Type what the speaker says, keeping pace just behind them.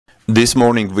This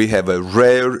morning we have a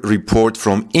rare report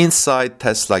from inside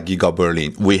Tesla Giga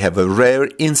Berlin. We have a rare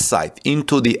insight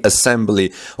into the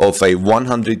assembly of a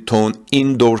 100-ton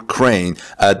indoor crane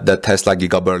at the Tesla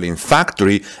Giga Berlin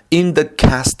factory in the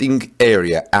casting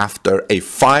area after a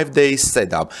 5-day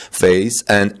setup phase,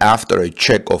 and after a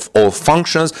check of all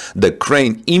functions, the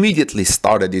crane immediately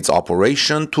started its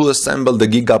operation to assemble the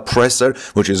Giga Presser,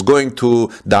 which is going to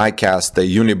die-cast the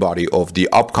unibody of the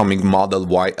upcoming Model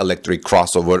Y electric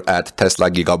crossover at Tesla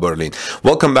Giga Berlin.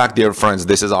 Welcome back, dear friends.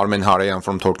 This is Armen Harayan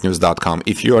from TorqueNews.com.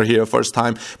 If you are here first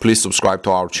time, please subscribe to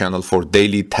our channel for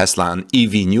daily Tesla and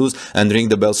EV news and ring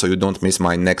the bell so you don't miss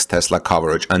my next Tesla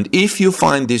coverage. And if you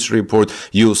find this report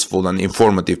useful and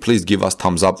informative, please give us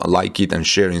thumbs up, like it, and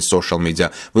share in social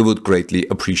media. We would greatly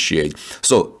appreciate.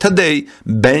 So today,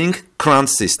 BANG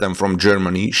Kransystem from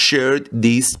Germany shared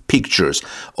these pictures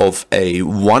of a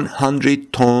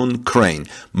 100-ton crane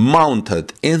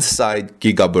mounted inside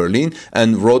Giga Berlin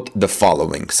and wrote the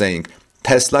following, saying,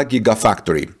 Tesla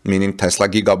Gigafactory, meaning Tesla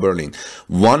Giga Berlin,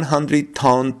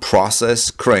 100-ton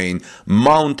process crane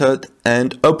mounted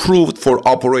and approved for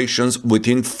operations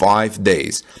within 5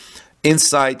 days.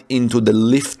 Insight into the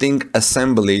lifting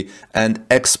assembly and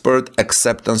expert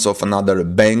acceptance of another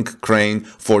BANG crane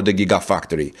for the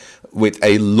Gigafactory. With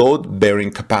a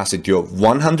load-bearing capacity of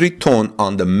 100 ton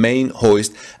on the main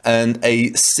hoist and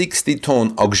a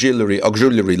 60-ton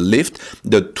auxiliary lift,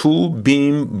 the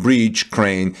two-beam bridge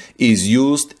crane is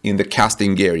used in the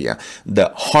casting area,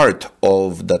 the heart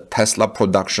of the Tesla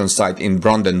production site in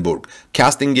Brandenburg.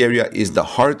 Casting area is the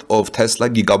heart of Tesla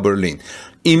Giga Berlin.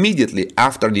 Immediately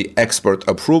after the expert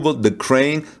approval, the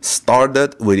crane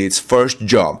started with its first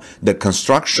job, the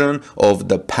construction of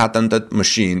the patented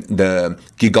machine, the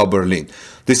Giga Berlin.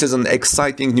 This is an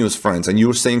exciting news, friends, and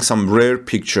you're seeing some rare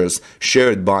pictures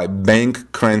shared by BANG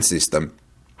Kransystem.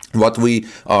 What we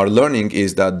are learning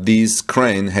is that this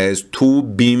crane has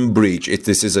two-beam bridge.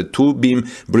 This is a two-beam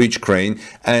bridge crane,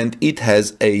 and it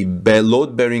has a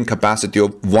load-bearing capacity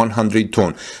of 100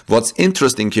 ton. What's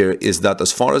interesting here is that,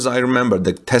 as far as I remember,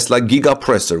 the Tesla Giga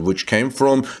Presser, which came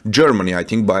from Germany, I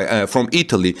think from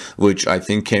Italy, which I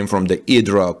think came from the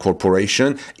Idra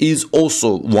Corporation, is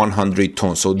also 100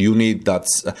 ton. So you need that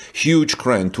huge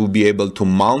crane to be able to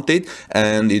mount it,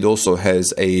 and it also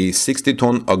has a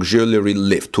 60-ton auxiliary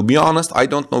lift. To be honest, I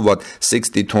don't know what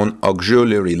 60-ton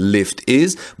auxiliary lift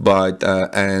is, but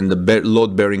and the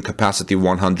load-bearing capacity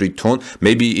 100 ton.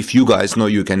 Maybe if you guys know,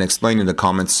 you can explain in the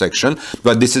comments section.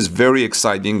 But this is very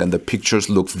exciting, and the pictures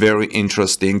look very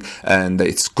interesting, and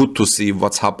it's good to see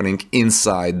what's happening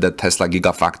inside the Tesla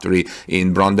Gigafactory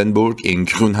in Brandenburg, in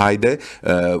Grünheide,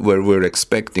 where we're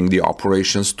expecting the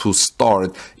operations to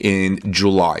start in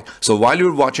July. So while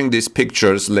you're watching these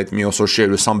pictures, let me also share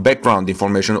you some background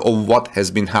information of what has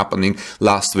been happening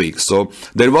last week. So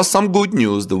there was some good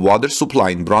news. The water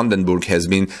supply in Brandenburg has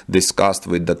been discussed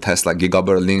with the Tesla Giga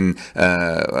Berlin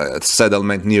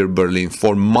settlement near Berlin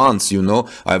for months. You know,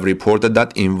 I've reported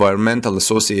that environmental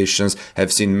associations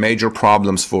have seen major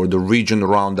problems for the region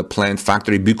around the plant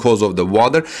factory because of the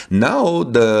water. Now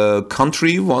the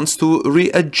country wants to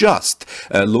readjust.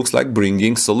 Looks like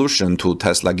bringing solution to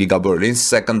Tesla Giga Berlin's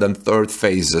second and third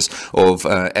phases of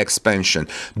expansion.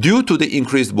 Due to the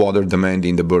increased water demand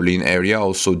in the Berlin area,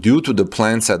 also due to the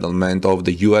planned settlement of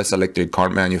the US electric car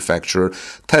manufacturer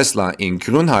Tesla in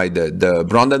Grünheide, the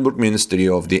Brandenburg Ministry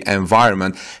of the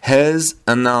Environment has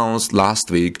announced last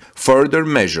week further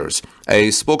measures. A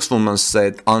spokeswoman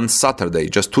said on Saturday,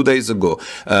 just 2 days ago,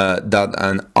 that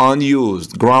an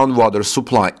unused groundwater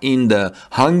supply in the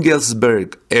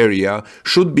Hangelsberg area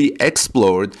should be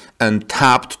explored and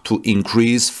tapped to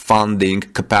increase funding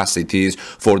capacities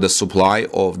for the supply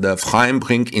of the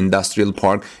Freimbrink Industrial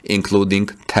Park, including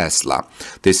Tesla.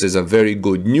 This is a very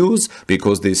good news,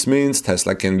 because this means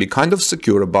Tesla can be kind of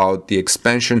secure about the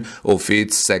expansion of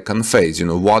its second phase. You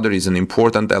know, water is an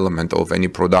important element of any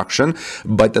production,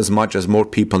 but as much as more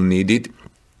people need it,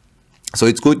 so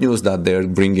it's good news that they're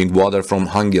bringing water from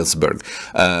Hangelsberg.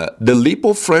 The leap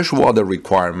of fresh water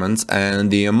requirements and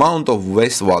the amount of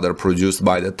wastewater produced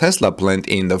by the Tesla plant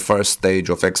in the first stage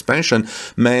of expansion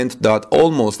meant that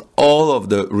almost all of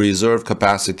the reserve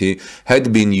capacity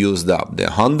had been used up. The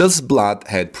Handelsblatt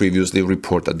had previously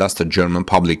reported, that's the German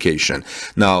publication.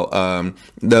 Now,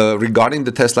 regarding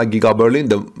the Tesla Giga Berlin,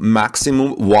 the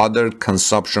maximum water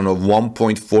consumption of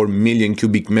 1.4 million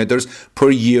cubic meters per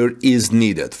year is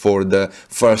needed for the the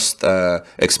first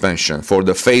expansion. For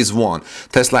the phase 1,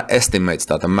 Tesla estimates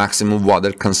that a maximum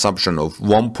water consumption of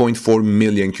 1.4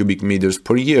 million cubic meters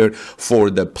per year for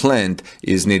the plant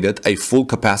is needed, a full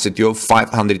capacity of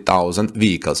 500,000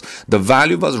 vehicles. The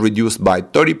value was reduced by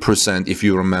 30%. If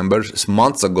you remember,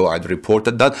 months ago I'd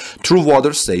reported that through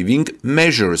water saving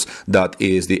measures. That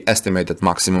is the estimated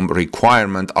maximum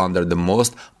requirement under the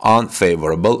most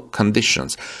unfavorable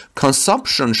conditions.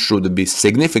 Consumption should be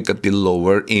significantly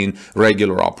lower in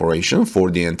regular operation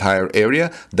for the entire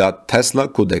area that Tesla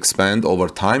could expand over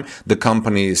time. The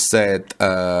company set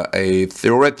a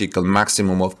theoretical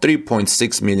maximum of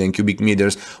 3.6 million cubic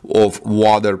meters of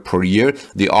water per year.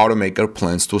 The automaker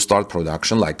plans to start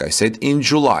production, like I said, in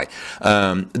July.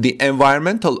 The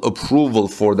environmental approval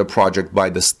for the project by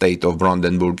the state of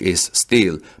Brandenburg is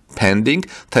still pending.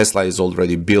 Tesla is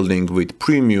already building with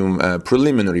premium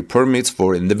preliminary permits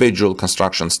for individual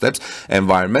construction steps.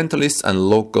 Environmentalists and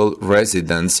local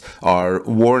residents are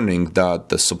warning that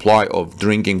the supply of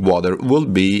drinking water will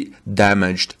be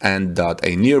damaged and that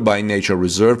a nearby nature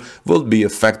reserve will be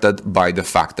affected by the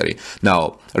factory.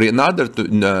 Now, another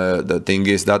the thing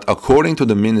is that according to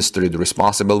the ministry, the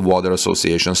Responsible Water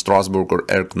Association Strasburger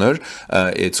Erkner,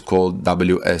 it's called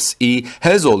WSE,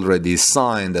 has already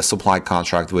signed a supply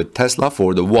contract with Tesla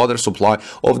for the water supply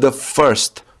of the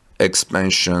first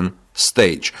expansion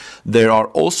stage. There are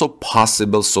also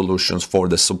possible solutions for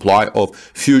the supply of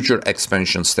future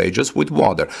expansion stages with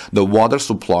water. The water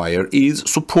supplier is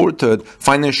supported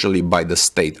financially by the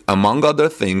state. Among other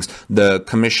things, the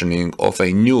commissioning of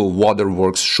a new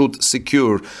waterworks should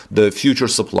secure the future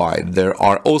supply. There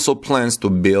are also plans to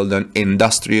build an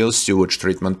industrial sewage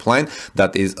treatment plant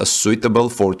that is suitable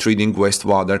for treating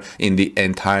wastewater in the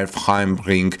entire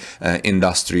Heimring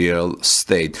industrial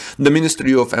state. The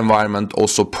Ministry of Environment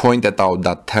also pointed out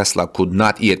that Tesla could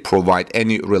not yet provide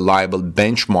any reliable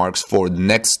benchmarks for the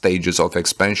next stages of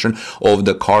expansion of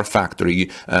the car factory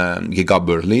Giga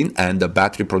Berlin and the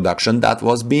battery production that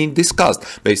was being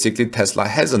discussed. Basically, Tesla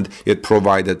hasn't yet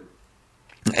provided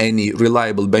any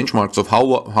reliable benchmarks of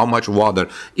how much water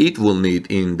it will need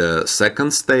in the second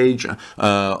stage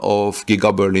of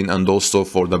Giga Berlin and also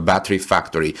for the battery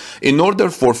factory. In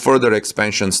order for further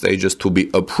expansion stages to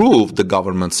be approved, the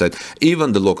government said,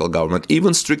 even the local government,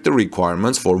 even stricter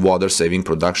requirements for water saving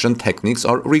production techniques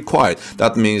are required.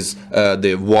 That means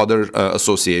the water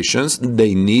associations,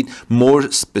 they need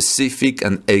more specific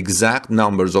and exact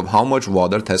numbers of how much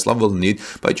water Tesla will need,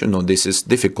 but you know, this is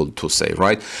difficult to say,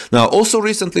 right? Now, also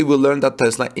recently, we learned that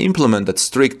Tesla implemented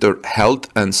stricter health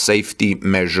and safety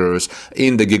measures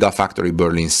in the Gigafactory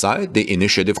Berlin site. The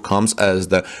initiative comes as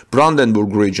the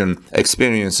Brandenburg region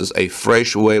experiences a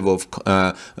fresh wave of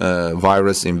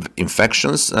virus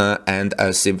infections and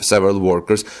as several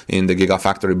workers in the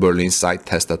Gigafactory Berlin site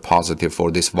tested positive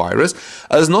for this virus.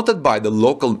 As noted by the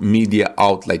local media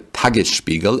outlet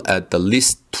Tagesspiegel, at the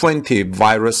least 20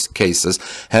 virus cases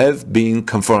have been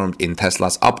confirmed in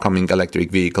Tesla's upcoming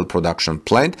electric vehicle production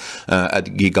plant at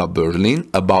Giga Berlin.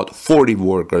 About 40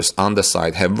 workers on the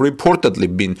site have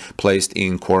reportedly been placed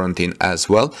in quarantine as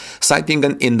well. Citing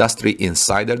an industry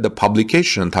insider, the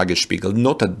publication Tagesspiegel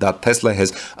noted that Tesla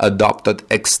has adopted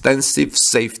extensive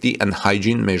safety and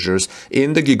hygiene measures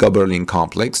in the Giga Berlin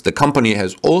complex. The company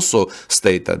has also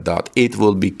stated that it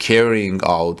will be carrying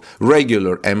out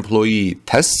regular employee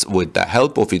tests with the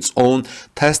help of its own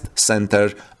test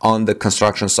center on the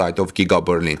construction site of Giga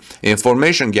Berlin.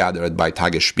 Information gathered by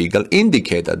Tagesspiegel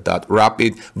indicated that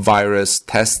rapid virus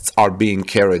tests are being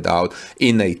carried out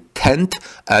in a tent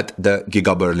at the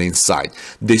Giga Berlin site.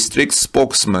 District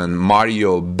spokesman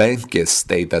Mario Benke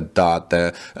stated that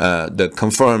the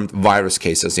confirmed virus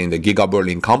cases in the Giga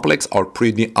Berlin complex are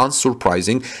pretty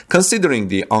unsurprising considering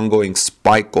the ongoing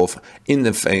spike of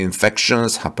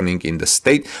infections happening in the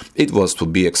state. It was to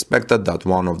be expected that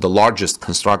one of the largest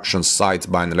construction sites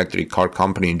by an electric car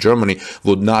company in Germany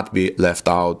would not be left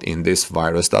out in this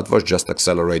virus that was just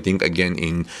accelerating again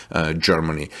in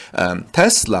Germany.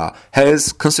 Tesla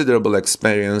has considerable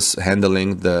experience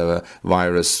handling the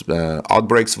virus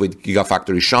outbreaks, with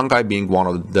Gigafactory Shanghai being one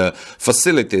of the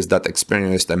facilities that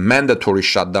experienced a mandatory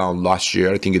shutdown last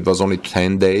year. I think it was only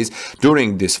 10 days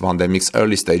during this pandemic's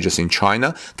early stages in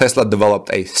China. Tesla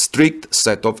developed a strict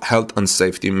set of health and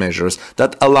safety measures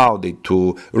that allowed it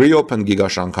to reopen Giga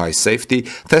Shanghai safely.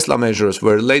 Tesla measures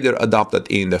were later adopted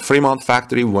in the Fremont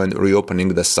factory when reopening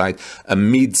the site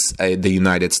amidst the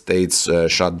United States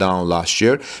shutdown last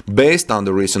year. Based on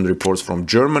the recent reports from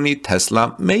Germany,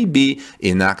 Tesla may be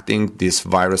enacting these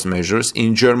virus measures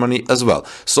in Germany as well.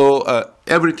 So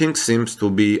everything seems to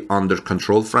be under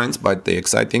control, friends. But the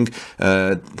exciting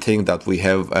thing that we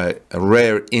have a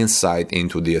rare insight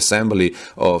into the assembly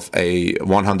of a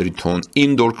 100-ton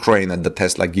indoor crane at the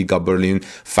Tesla Giga Berlin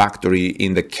factory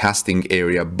in the casting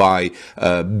area by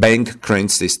BANG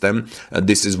Kransystem.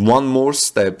 This is one more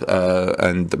step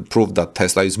and proof that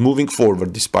Tesla is moving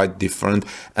forward despite different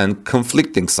and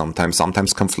conflicting,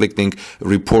 sometimes conflicting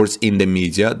reports in the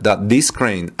media, that this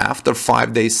crane, after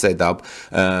 5 days setup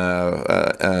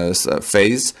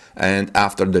phase and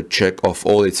after the checking of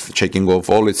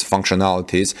all its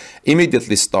functionalities,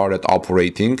 immediately started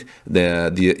operating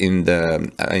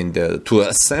to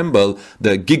assemble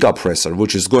the Giga Presser,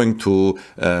 which is going to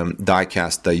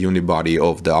diecast the unibody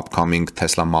of the upcoming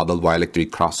Tesla Model Y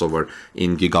electric crossover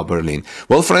in Giga Berlin.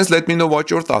 Well, friends, let me know what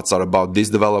your thoughts are about these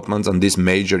developments and this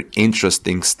major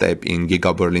interesting step in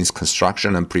Giga Berlin's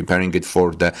construction and preparing it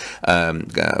for the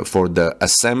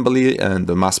assembly and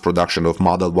the mass production of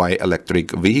Model Y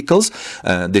electric vehicles.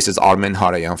 This is Armen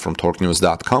Harayan from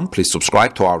TorqueNews.com. Please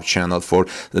subscribe to our channel for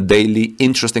the daily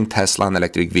interesting Tesla and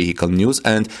electric vehicle news,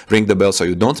 and ring the bell so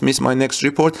you don't miss my next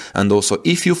report. And also,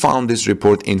 if you found this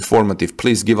report informative,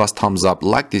 please give us thumbs up,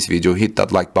 like this video, hit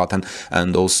that like button,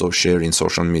 and also share in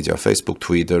social media, Facebook,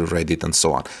 Twitter, Reddit, and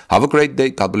so on. Have a great day.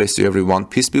 God bless you, everyone.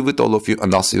 Peace be with all of you,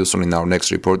 and I'll see you soon in our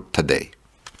next report today.